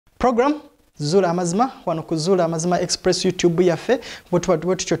program Zula amazima wano ku Zula amazima express YouTube yaffe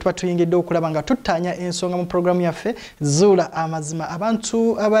bwetutyo tuba tuyingidde okulaba nga tutanya ensonga mu program yaffe Zula amazima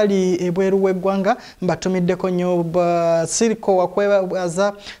abantu abali ebweru w'eggwanga mbatumiddeko nnyo siriko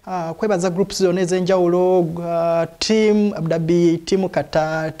kwebaza groups zonna ez'enjawulo team Abu team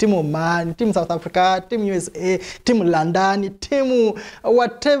Qatar team Oman team South Africa team USA team London team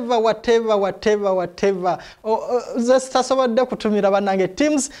whatever zestasobodde kutumira banange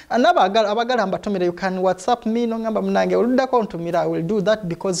teams abagala mbatumira you can WhatsApp me no ngamba munange oludako ntumira I will do that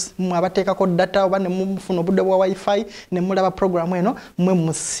because mwabateekako data oba ne mufuna obudde bwa wifi ne mulaba program eno mwe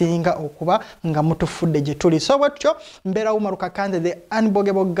musinga okuba nga mutufudde gye tuli so bwatyo mbera Umaruka Kande the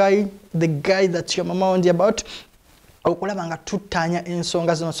unbogable guy the guy that your mama on about okulaba nga tutanya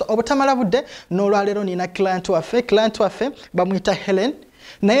ensonga zino so obutamala budde n'olwaleero nina client waffe bamuyita Helen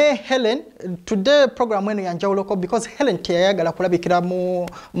naye Helen today program eno yanjawuloko because Helen teyayagala kulabikira mu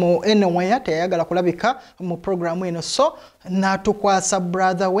anywhere teyayagala kulabika mu program eno so natukwasa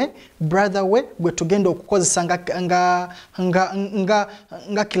brother we gwe tugenda okukozesa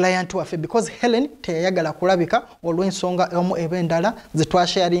nga client waffe because Helen teyayagala kulabika olw'ensonga omu ebendala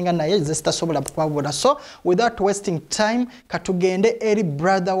zitwasharinga naye zitasobola kwabula so without wasting time katugende eri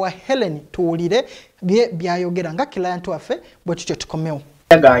brother wa Helen tuwulire byayogera nga client waffe bwe tutyo tukomewo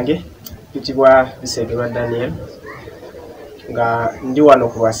gange kitibwa bisegerwa Daniel nga ndi wano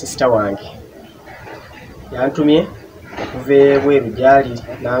ku sister wange yantumye okuve bweru gyali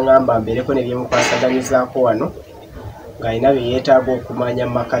nangamba mbereko ne byemukwasaganyizaako wano nga ina byetaaga okumanya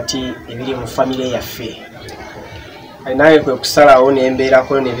makati ebiri mu family yaffe naye kwe kusalawo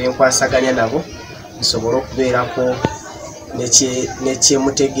nembeerako ne byenkwasaganya nabo nsobola okubeerako neche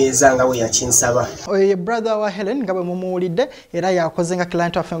mutegeeza nga we yakinsaba oye brother wa Helen nga bwe mumuwulidde era yakoze nga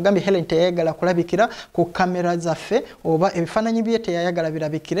client waffe mugambi Helen teyayagala kulabikira ku kamera zaffe oba ebifaananyi bye teyayagala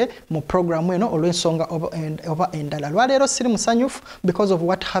birabikire mu program eno olw'ensonga oba endala lwaleero siri musanyufu because of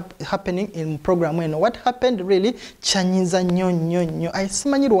what happening in program eno what happened really kyanyiza nnyo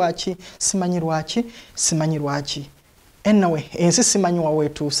simanyi lwaki anyway ensi simanyi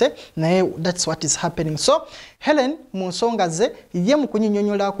wawetuuse naye that's what is happening so Helen mu nsonga ze ye mu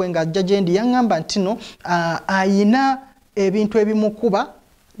kunyinyonyola kwe nga ajja gyendi yaŋŋamba nti no ayina ebintu ebimukuba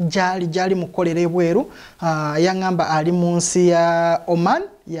gyali mukolera ebweru yaŋŋamba ali mu nsi ya Oman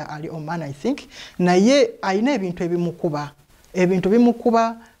ali Oman I think naye ayina ebintu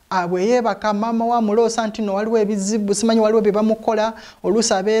bimukuba abweyebaka mama wa muloosa nti no waliwo ebizibu simanyi waliwo bye bamukola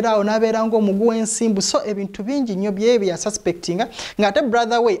oluusi abeera onabeera ng'omugu w'ensimbu so ebintu bingi nnyo bya suspectinga ng'ate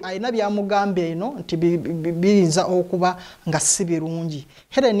brother we ayina byamugamba eno nti biyinza okuba nga si birungi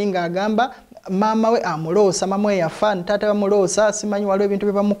Helen ng'agamba mama we amuloosa mama we yafa taata bamuloosa simanyi waliwo ebintu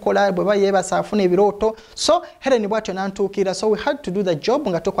bye bamukola bwe bayeebasa afuna ebirooto so Helen bw'atyo nantuukira so we had to do the job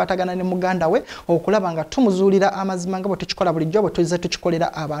nga tukwatagana ne muganda we okulaba nga tumuzuulira amazima nga bwe tukikola bulijjo bwe tulize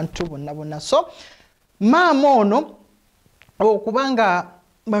tukikolera abantu bonna so maama ono okubanga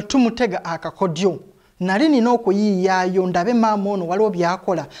batumutega akakodyo nali nina okuyiiyaayo ndabe maama ono waliwo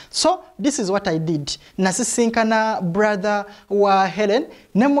byakola so this is what I did nasisinkana brother wa Helen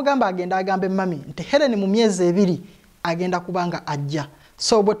ne mugamba agenda agambe mami nti Helen mu myezi 2 agenda kubanga ajja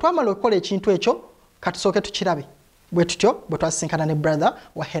so bwe twamala okukola ekintu ekyo katusooke tukirabe bwe tutyo bwe twasisinkana ne brother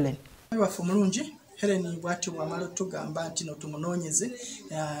wa Helen wafu mulungi Helen bwati wamalo tugamba nti no tumunoonyeze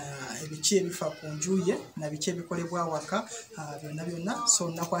ebiki ebifa ku njuye na biki ebikolebwa waka byonna so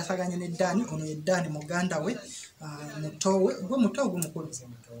nakwasaganya ne Dani ono ye Dani muganda we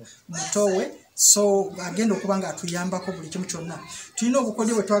mutowe so agenda okubanga atuyambako buli kimu kyonna tulina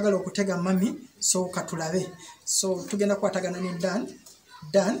obukodyo bwe twagala okutega mami so katulabe so tugenda kwatagana ne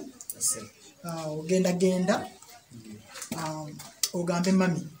Dan ogenda ogambe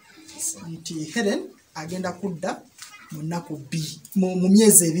mami nti Helen agenda kudda mu nnaku 2 mu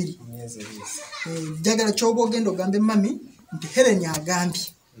myezi 2 jagala kyoba ogenda ogambe mami nti Helen agambye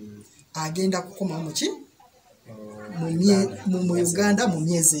agenda kukoma mu Uganda mu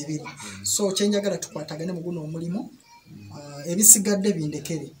myezi 2 so kyenjagala tukwatagane mu guno omulimu ebisigadde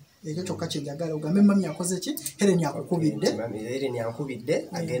bindekere ekyo kyokka kyenjagala ogambe mami akoze ki Helen yakukubidde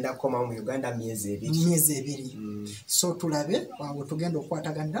agenda kukoma mu Uganda myezi 2 so tulabe awo tugenda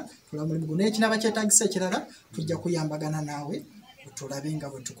okwataganira tulabe mulimu guno ekinaba kyetagisa ekirala tujja kuyambagana naawe tulabe nga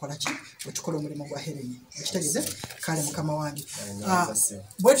bwe tukola omulimu gwa Helen ekitegeze kale mukama wange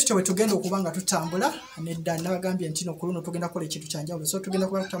bwe tutyo bwe tugenda okuba nga tutambula ne Dani nabagambye nti no kuluno tugenda kukola ekintu kyanjawulo so tugenda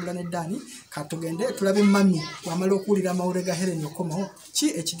kuba tutambula ne Dani katugende tulabe mami wamala okuwulira amawulire ga Helen okomawo ki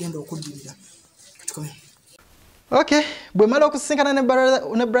ekigenda okuddirira tukomeye okay bwe mala okusinkana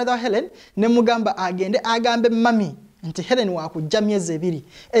ne brother Helen ne mugamba agende agambe mami nti Helen wakujja myezi 2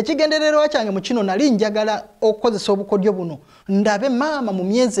 ekigendererwa kyange mu kino nali njagala okukozesa obukodyo buno ndabe maama mu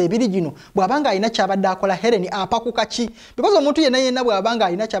myezi 2 gino bwabanga alina kyabadde akola Helen apakuka ki because omuntu yenna bwabanga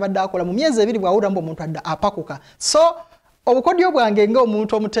alina kyabadde akola mu myezi 2 bwawulira mbu omuntu adda apakuka so obukodyo bwange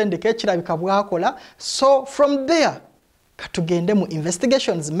ng'omuntu omutendeke ekirabika bwakola so from there katugende mu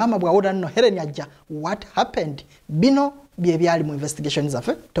investigations mama bwawulira nno Helen ajja what happened bino bye byali mu investigations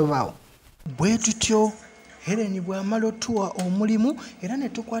zaffe tovaawo bwe tutyo Helen bw'amala otuwa omulimu era ne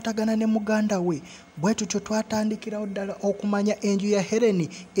tukwatagana ne muganda we bwe tutyo twatandikirawo ddala okumanya enju ya Helen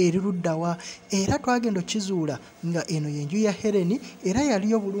eri luddawa era twagenda okizuula nga eno y'enju ya Helen era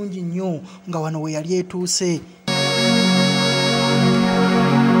yaliyo bulungi nnyo nga wano we yali etuuse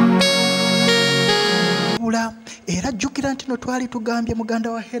era jjukira nti no twali tugambye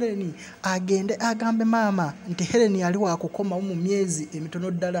muganda wa Helen agende agambe maama nti Helen yali wakukomawo mu myezi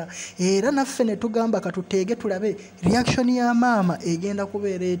emitono ddala era naffe ne tugamba katuteege tulabe reaction ya maama egenda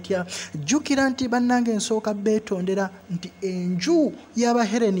kubeera etya jjukira nti bannange nsooka beetondera nti enju y'aba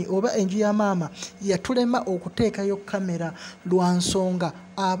Helen oba enju ya maama yatulema okuteekayo kamera lwa nsonga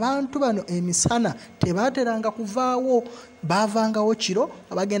abantu bano emisana tebaateranga kuvaawo baavangawo kiro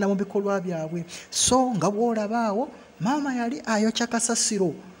abagenda mu bikolwa byabwe so nga bw'olabaawo maama yali ayokya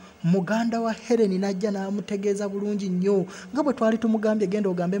kasasiro muganda wa Helen najja n'amutegeeza bulungi nnyo nga bwe twali tumugambye genda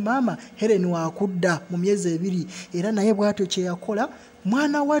ogambe maama Helen wakudda mu myezi 2 era naye bw'atyo kye yakola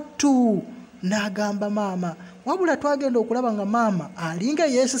mwana wattu n'agamba maama wabula twagenda okulaba nga maama alinga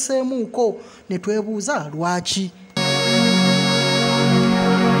yeesiseemuuko ne twebuuza lwaki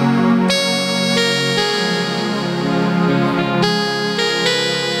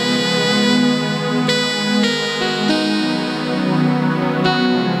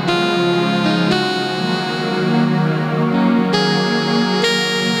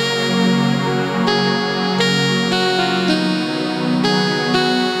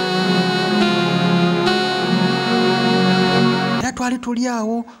twali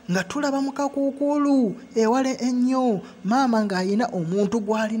tuliawo nga tulaba mukakuukulu ewale ennyo maama ng'ayina omuntu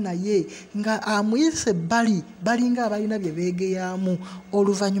gwali naye nga amuyise balinga abalina bye beegeyaamu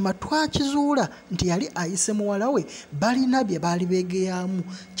oluvannyuma twakizuula nti yali ayise muwala we balina bye baali beegeyaamu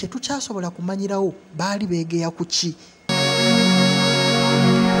kye tukyasobola kumanyirawo baali beegeya ku ki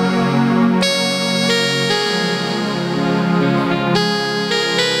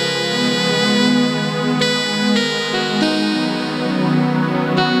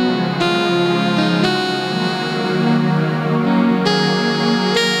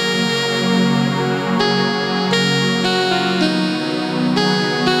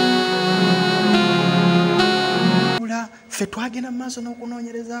twagenda maaso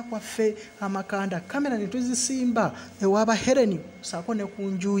n'okunoonyereza kwaffe amakanda kamera ne tuzisimba ewaaba Helen saako ne ku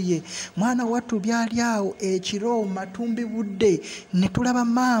nju ye mwana wattu byali awo ekiro matumbi budde ne tulaba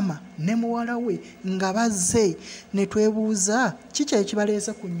maama ne muwala we nga bazze ne twebuuza kiki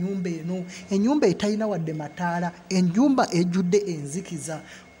ekibaleese ku nnyumba eno ennyumba etalina wadde mataala ennyumba ejjudde enzikiza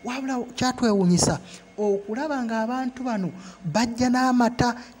wabula kyatwewuunyisa okulaba ng'abantu bano bajja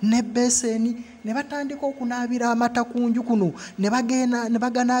n'amata ne beseni ne batandika okunaabira amata ku nju kuno ne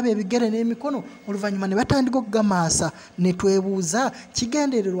baganaaba ebigere n'emikono oluvannyuma ne batandika okugamaasa ne twebuuza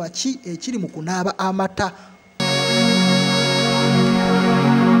kigendererwa ki ekiri mu kunaaba amata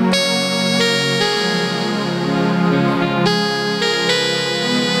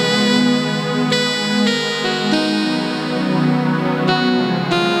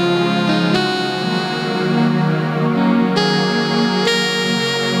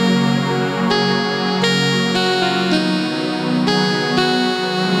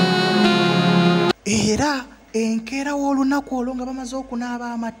era enkeera w'olunaku olwo nga bamaze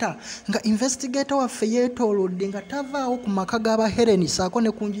okunaaba amata nga investigator waffe yeetoolodde nga tavaawo ku maka g'aba Helen saako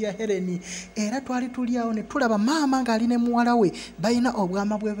ne ku nju ya Helen era twali tuliawo ne tulaba maama ng'ali ne muwala we balina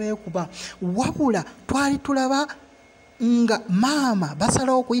obwama bwe beekuba wabula twali tulaba nga maama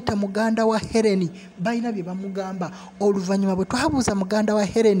basalawo okuyita muganda wa Helen balina bye bamugamba oluvannyuma bwe twabuuza muganda wa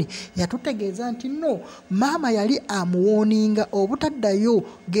Helen yatutegeeza nti no maama yali amuwooninga obutaddayo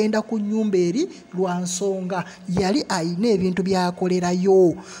genda ku nnyumba eri lwa nsonga yali ayina ebintu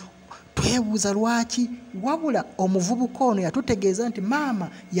byakolerayo twebuuza lwaki wabula omuvubuka ono yatutegeeza nti maama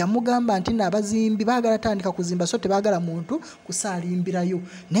yamugamba nti n'abazimbi baagala tandika kuzimba so tebaagala muntu kusaalimbirayo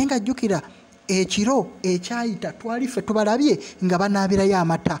naye nga jjukira ekiro ekyayita twali ffe tubalabye nga banaabirayo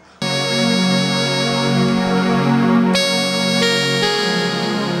amata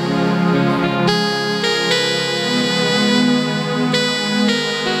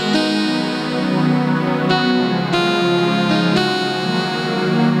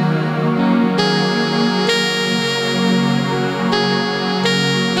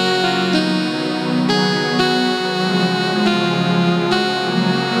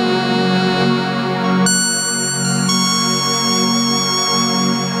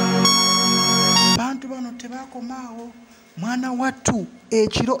wattu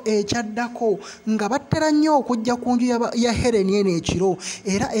ekiro ekyaddako nga battera nnyo okujja ku nju ya Hereni eno ekiro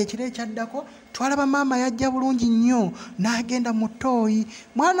era ekiro ekyaddako twalaba maama yajja bulungi nnyo n'agenda mu ttooyi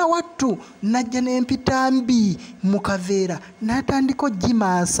mwana wattu n'ajja n'empita mbi mu kaveera n'atandika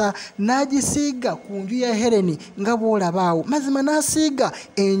ogimaasa n'agisiiga ku nju ya Hereni nga bw'olabaawo mazima n'asiiga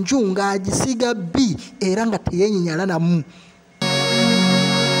enju ng'agisiiga bbi era nga teyeenyinyala namu.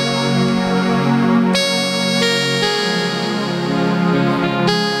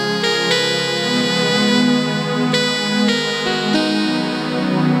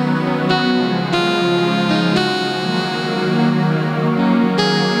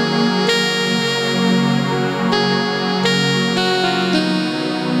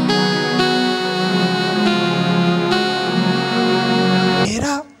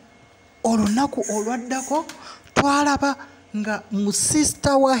 Olunaku olwaddako twalaba nga mu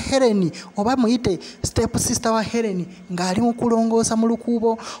sister wa Hereni oba muyite step sister wa Hereni ng'ali mu kulongoosa mu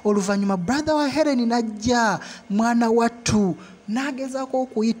lukuubo oluvannyuma brother wa Hereni n'ajja mwana wattu n'agezaako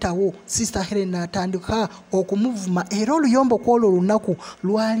okuyitawo sister Hereni n'atandika okumuvuma era oluyombo kw'olwo olunaku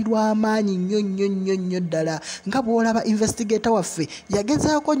lwali lw'amaanyi nnyo ddala nga bw'olaba investigator waffe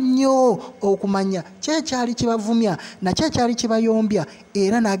yagezaako nnyo okumanya kyekyali kibavumya nakyo ekyali kibayombya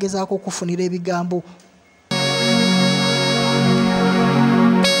era n'agezaako okufunira ebigambo.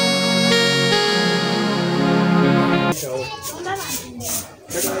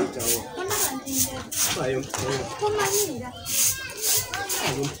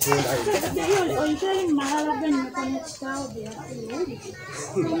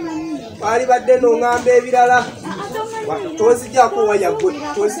 Bali badde n'oŋŋamba ebirala tonzijjaako waya gwe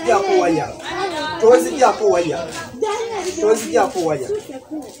tonzijjaako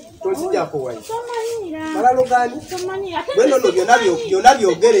waya malalo gani bwe nno byonna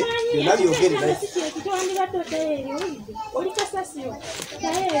byogere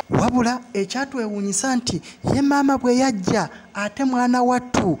wabula ekyatwewuunyisa nti ye maama bwe yajja ate mwana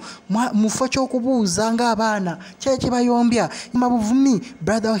wattu mufo ky'okubuuza ng'abaana kyekibayombya mabuvumi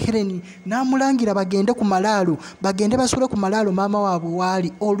brother Hereni n'amulangira bagende ku malaalo bagende basule ku malaalo maama waabwe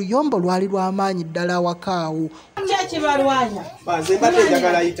waali oluyombo lwali lw'amaanyi ddala wakaawo. Kibalwanya banze mbadde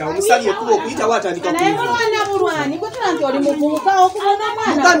njagala ayita omusali ekuba okuyitawo atandika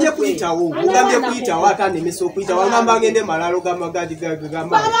mugambye kuyitawo atanemesa okuyitawo agamba ngende malaalo gamagambye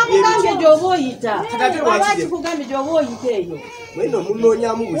gy'oba oyita kigambye gy'oba oyita eyo weno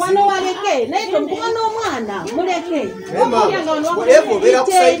munoonyamu wano waleke naye tomukuba n'omwana muleke obeera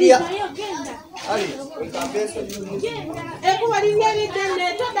kusaidia ekuba linnya ebiddenne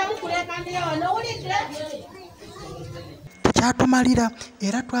toddamu kuleka ndiyono wulidde kyatumalira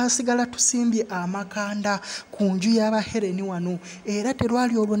era twasigala tusimbye amakanda ku nju y'Abahereni wano era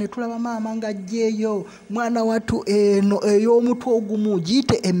terwali olwo ne tulaba maama ng'ajjeeyo mwana wattu eno ey'omutwe ogumu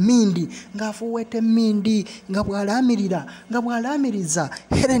giyite emmindi ng'afuuweta emmindi nga bw'alaamiriza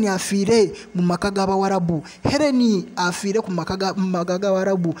Hereni afiire mu maka g'Abawarabu Hereni afiire ku maka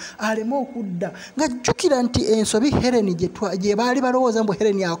g'Abawarabu aleme okudda ng'ajjukira nti ensobi Hereni gye baali balowooza mbu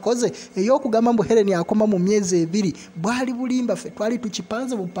Hereni akoze ey'okugamba mbu Hereni akoma mu myezi 2 bwali bulimba ffe twali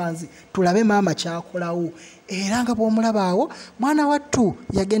tukipanze bupanzi tulabe maama kyakolawo era nga bw'omulaba awo mwana wattu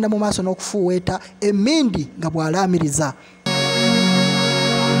yagenda mu maaso n'okufuuweeta emmindi nga bw'alaamiriza.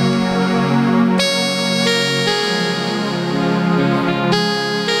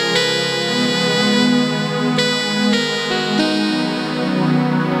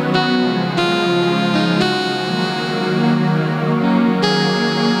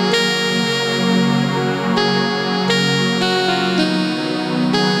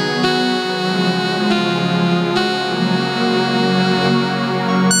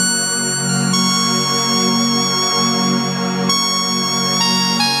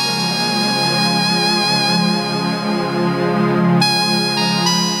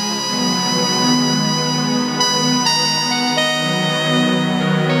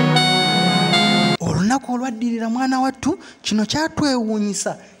 Olwaddirira mwana wattu kino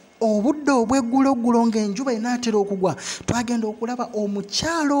kyatwewuunyisa obudde obw'eggulo ng'enjuba enaatera okugwa twagenda okulaba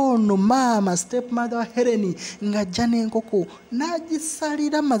omukyalo ono maama stepmother wa Hereni ng'ajja n'enkoko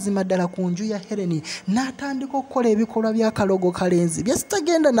n'agisalira mazima ddala ku nju ya Hereni n'atandika okukola ebikolwa by'akalogo kalenzi bye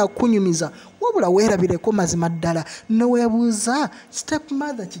sitagenda nakunyumiza wabula weerabireko mazima ddala ne weebuuza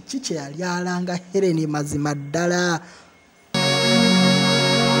stepmother kiki kye yali alanga Hereni mazima ddala.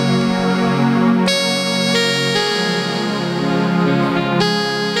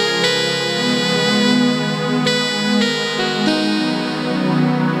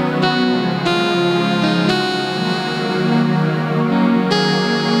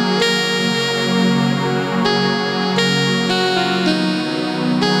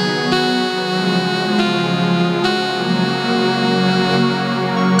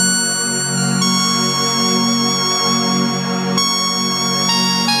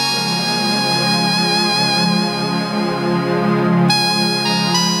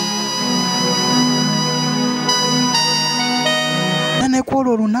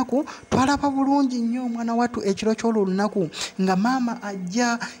 olwo olunaku twalaba bulungi nnyo omwana wattu ekiro ky'olwo olunaku nga maama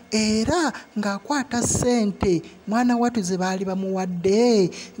ajja era ng'akwata ssente mwana wattu ze baali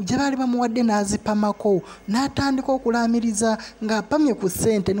bamuwadde n'azipamako n'atandika okulaamiriza ng'apamye ku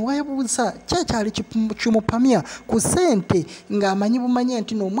ssente newayebuusa kyekyali kimupamya ku ssente ng'amanyi bumanye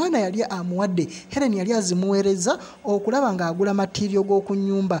nti n'omwana yali amuwadde Helen yali azimuweereza okulaba ng'agula matiiriyo g'oku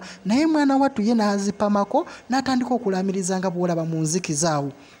nnyumba naye mwana wattu ye n'azipamako n'atandika okulaamiriza nga bw'olaba mu nzikiza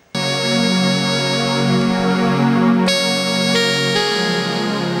awo.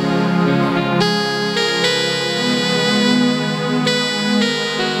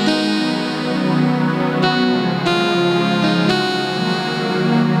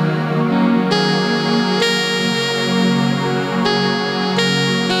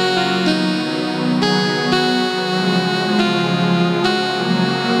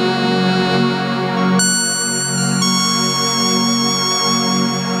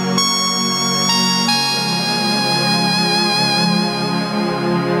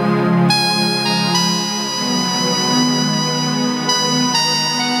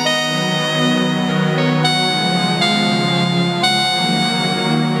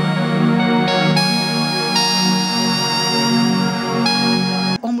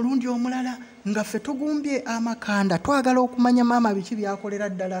 Nga ffe tugumbye amakanda twagala okumanya maama biki byakolera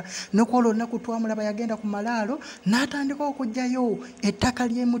ddala nokwolwo olunaku twamulaba yagenda ku malaalo n'atandika okugyayo ettaka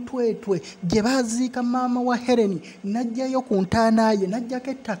ly'emutwetwe gye baaziika maama wa Helen n'ajjayo ku ntaana ye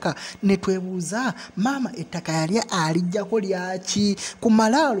n'ajjako ettaka ne twebuuza maama ettaka yali alijjako lyaki ku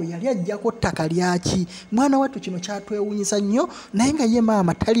malaalo yali ajjako ttaka lyaki mwana wattu kino kyatwewuunyisa nnyo naye nga ye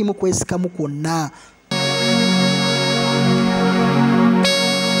maama taliimu kwesikamu kwonna.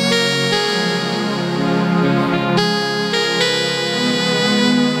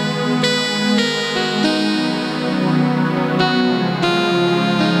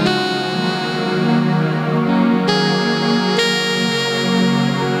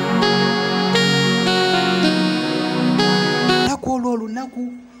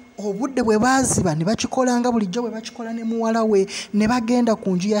 Obudde bwe baaziba ne bakikolanga bulijjo bwe bakikola ne muwala we ne bagenda ku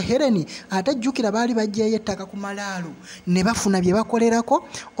nju ya Helen ate jjukira baali bajjayo ettaka ku malaalo ne bafuna bye bakolerako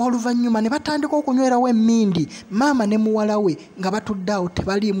oluvannyuma ne batandika okunywerawo emmindi maama ne muwala we nga batudde awo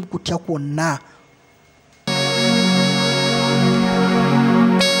tebaliimu kutya kwonna.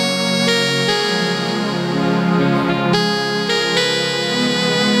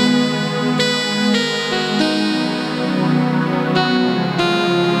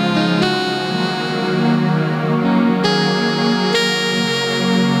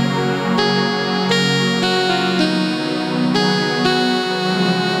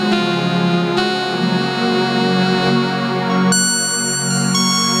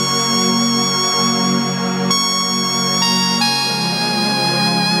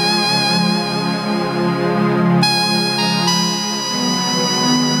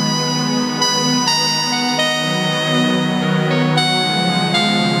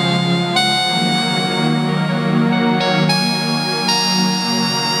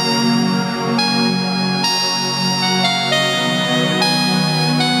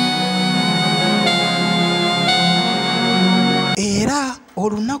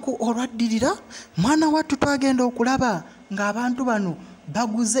 Olunaku olwaddirira mwana wattu twagenda okulaba ng'abantu bano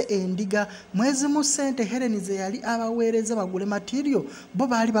baguze endiga mwezi mu ssente Helen ze yali abaweereza bagule matiiriyo bo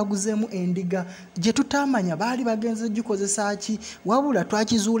baali baguzeemu endiga gye tutamanya baali bagenze gikozesa ki wabula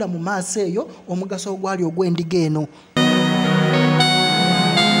twakizuula mu maaso eyo omugaso ogwali ogw'endiga eno.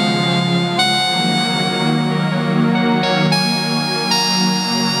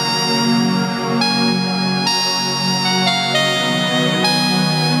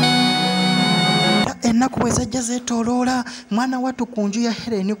 Ennaku bwe zajja zeetooloola mwana wattu ku nju ya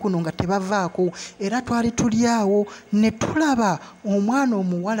Helen kuno nga tebavaako era twali tuli awo ne tulaba omwana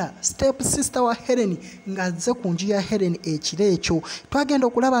omuwala step sister wa Helen ng'azze ku nju ya Helen ekiro ekyo twagenda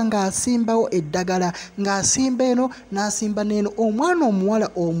okulaba ng'asimbawo eddagala ng'asimba eno n'asimba n'eno omwana omuwala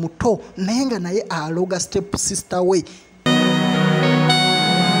omuto naye nga naye alooga step sister we.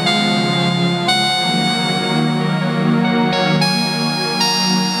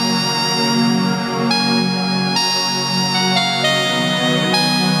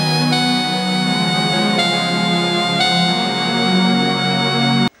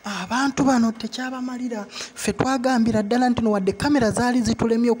 Bano tekyabamalira ffe twagambira ddala nti no wadde kamera zaali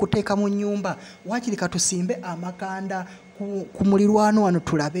zitulemye okuteeka mu nnyumba waakiri katusimbe amakanda ku mulirwano wano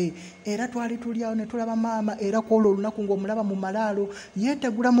tulabe era twali tulyawo ne tulaba maama era kwolwo olunaku ng'omulaba mu malaalo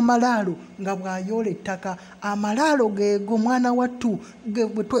yeetegula mu malaalo nga bw'ayoola ettaka amalaalo geego mwana wattu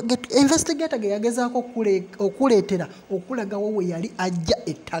investigator ge yagezaako okuleetera okulagawo we yali ajja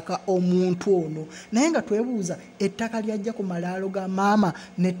ettaka omuntu ono naye nga twebuuza ettaka lyajja ku malaalo ga maama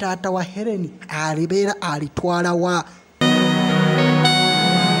ne taata wa Helen alibeera alitwala wa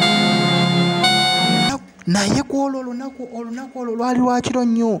naye kwolwo olunaku olwo lwali lwakiro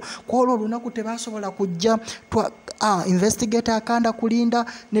nnyo kwolwo olunaku tebasobola kujja investigator akanda kulinda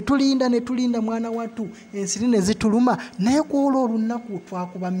ne tulinda mwana wattu ensiri ne zituluma naye kwolwo olunaku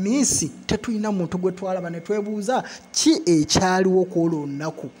twakuba miisi tetulina muntu gwe twalaba ne twebuuza ki ekyaliwo kwolwo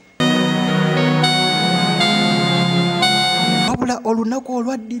olunaku wabula olunaku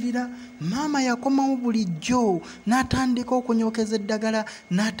olwaddirira maama yakomawo bulijjo n'atandika okunyokeza eddagala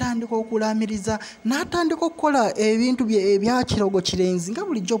n'atandika okulaamiriza n'atandika okukola ebintu bye ebya kirogo kirenzi nga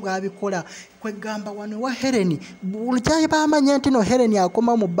bulijjo bw'abikola kwegamba wano wa Helen bulijjo baamanya nti no Helen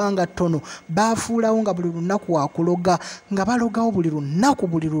akomawo mu bbanga ttono baafuulawo nga buli lunaku wakuloga nga balogawo buli lunaku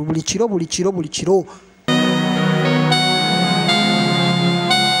buli kiro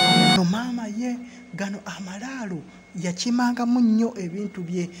no maama ye gano amalaalo yakimangamu nnyo ebintu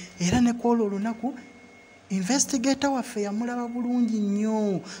bye era ne kwolwo olunaku investigator waffe yamulaba bulungi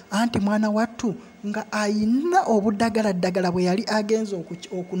nnyo anti mwana wattu nga ayina obuddagala bwe yali agenza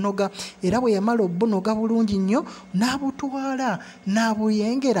okunoga era bwe yamala obunoga bulungi nnyo n'abutwala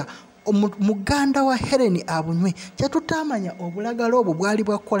n'abuyengera muganda wa Helen abunywe kyatutamanya obulagala obwo bwali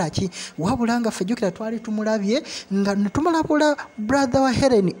bwakola ki wabula nga ffe jjukira twali tumulabye nga netumulabula brother wa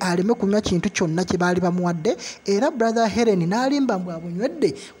Helen aleme kunywa kintu kyonna kye baali bamuwadde era brother wa Helen n'alimba mbw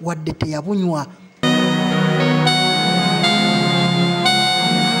abunywedde wadde teyabunywa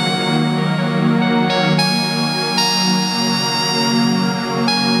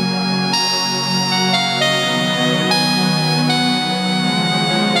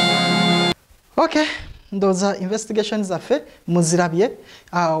Okay, those are investigations zaffe muzirabye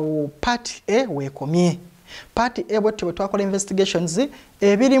part A weekomye. Part A bwe twakola investigations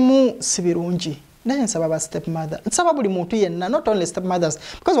ebirimu si birungi. Naye nsaba ba stepmother. Nsaba buli muntu yenna, not only stepmothers,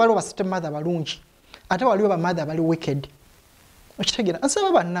 because waliwo ba stepmother balungi. Ate waliwo ba mother bali wicked. Okitegeera,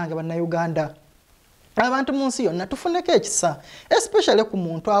 nsaba bannange bannayuganda. Abantu mu nsi yonna tufuneko ekisa, especially ku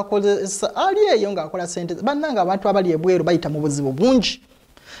muntu akozesa ali eyo ng'akola sente. Bannange abantu abali ebweru bayita mu buzibu bungi.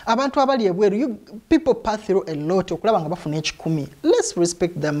 Abantu abali ebweru, people pass through a lot okulaba nga bafuna ekikumi. Let's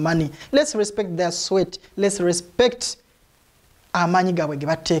respect their money, let's respect their sweat, let's respect amaanyi gaabwe ge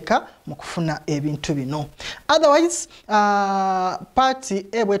bateeka mu kufuna ebintu bino. Otherwise party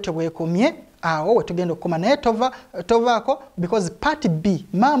ebwete bwekomye awo wetugenda okukoma naye tovaako because part B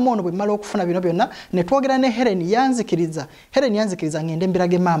maama ono bwe mmala okufuna bino byonna ne twogera ne Helen yanzikiriza ngende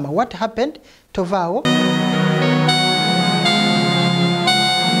mbirage maama what happened tovaawo